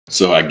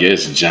So I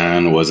guess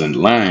John wasn't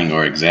lying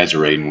or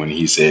exaggerating when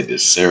he said that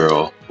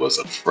Ciryl was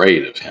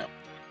afraid of him.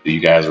 Do you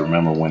guys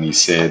remember when he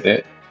said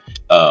that?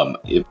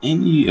 If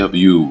any of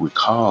you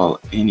recall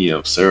any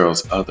of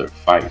Cyryl's other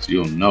fights,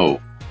 you'll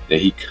know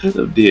that he could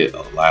have did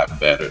a lot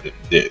better than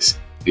this.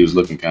 He was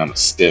looking kind of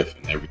stiff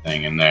and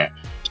everything in there.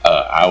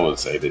 I would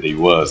say that he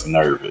was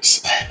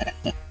nervous.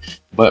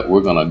 But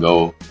we're going to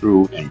go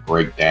through and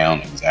break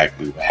down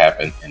exactly what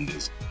happened in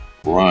this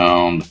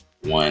round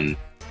one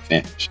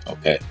finish.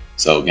 Okay.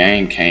 So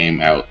Gane came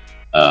out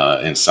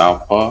in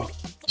southpaw.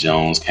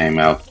 Jones came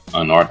out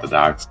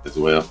unorthodox as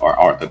well, or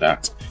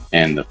orthodox.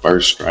 And the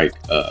first strike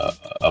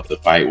of the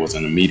fight was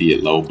an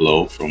immediate low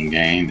blow from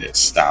Gane that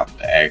stopped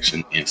the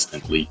action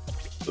instantly.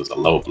 It was a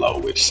low blow,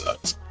 which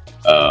sucks.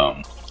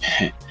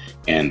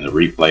 And the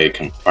replay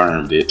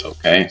confirmed it.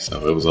 Okay,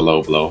 so it was a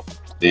low blow.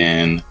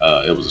 Then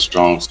it was a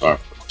strong start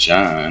for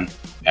John.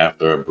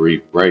 After a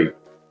brief break,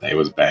 they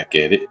was back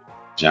at it.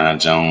 John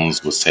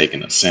Jones was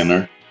taking a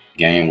center.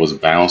 Gane was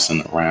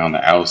bouncing around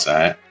the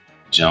outside.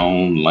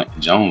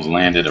 Jones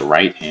landed a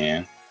right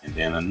hand and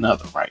then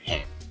another right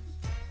hand.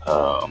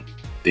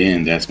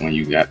 Then that's when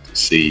you got to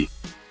see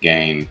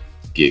Gane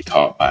get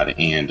caught by the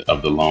end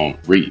of the long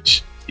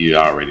reach. You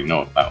already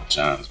know about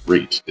John's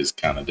reach. It's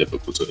kind of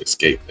difficult to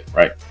escape it,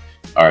 right?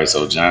 All right,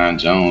 so John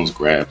Jones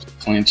grabs the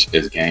clinch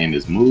as Gane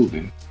is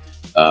moving,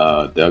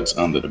 ducks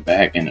under the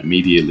back, and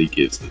immediately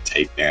gets the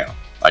takedown.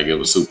 Like it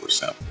was super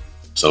simple.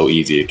 So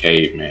easy a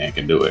caveman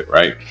can do it,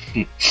 right?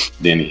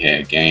 Then he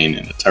had Gane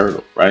in the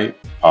turtle, right?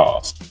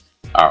 Pause.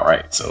 All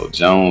right, so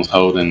Jones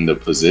holding the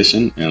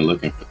position and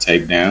looking for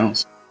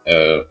takedowns.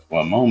 For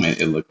a moment,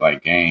 it looked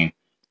like Gane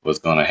was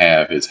going to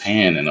have his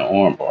hand in the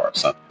armbar or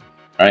something,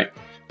 right?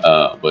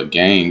 But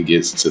Gane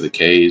gets to the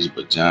cage,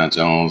 but John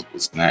Jones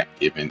was not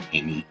given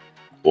any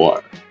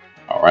water.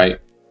 All right,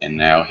 and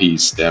now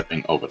he's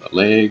stepping over the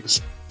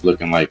legs,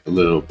 looking like a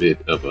little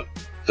bit of a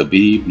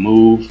Khabib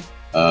move,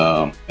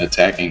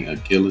 attacking a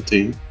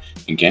guillotine.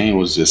 And Gane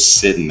was just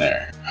sitting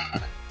there.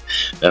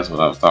 That's what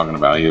I was talking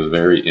about. He was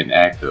very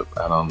inactive.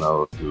 I don't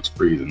know if he was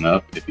freezing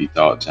up, if he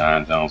thought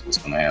John Jones was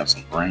going to have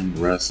some ring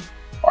rust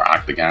or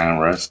octagon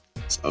rust,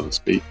 so to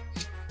speak.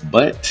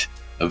 But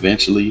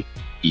eventually,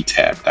 he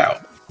tapped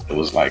out. It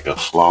was like a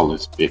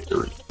flawless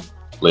victory.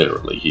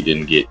 Literally, he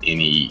didn't get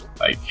any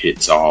like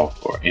hits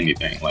off or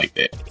anything like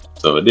that.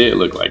 So it did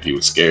look like he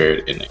was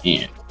scared in the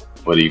end.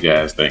 What do you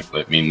guys think?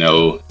 Let me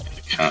know in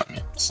the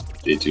comments.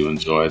 Did you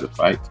enjoy the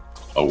fight,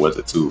 or was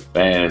it too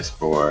fast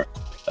for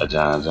a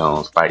John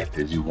Jones fight?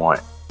 Did you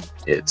want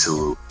it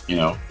to,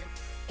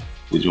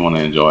 did you want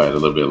to enjoy it a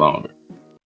little bit longer?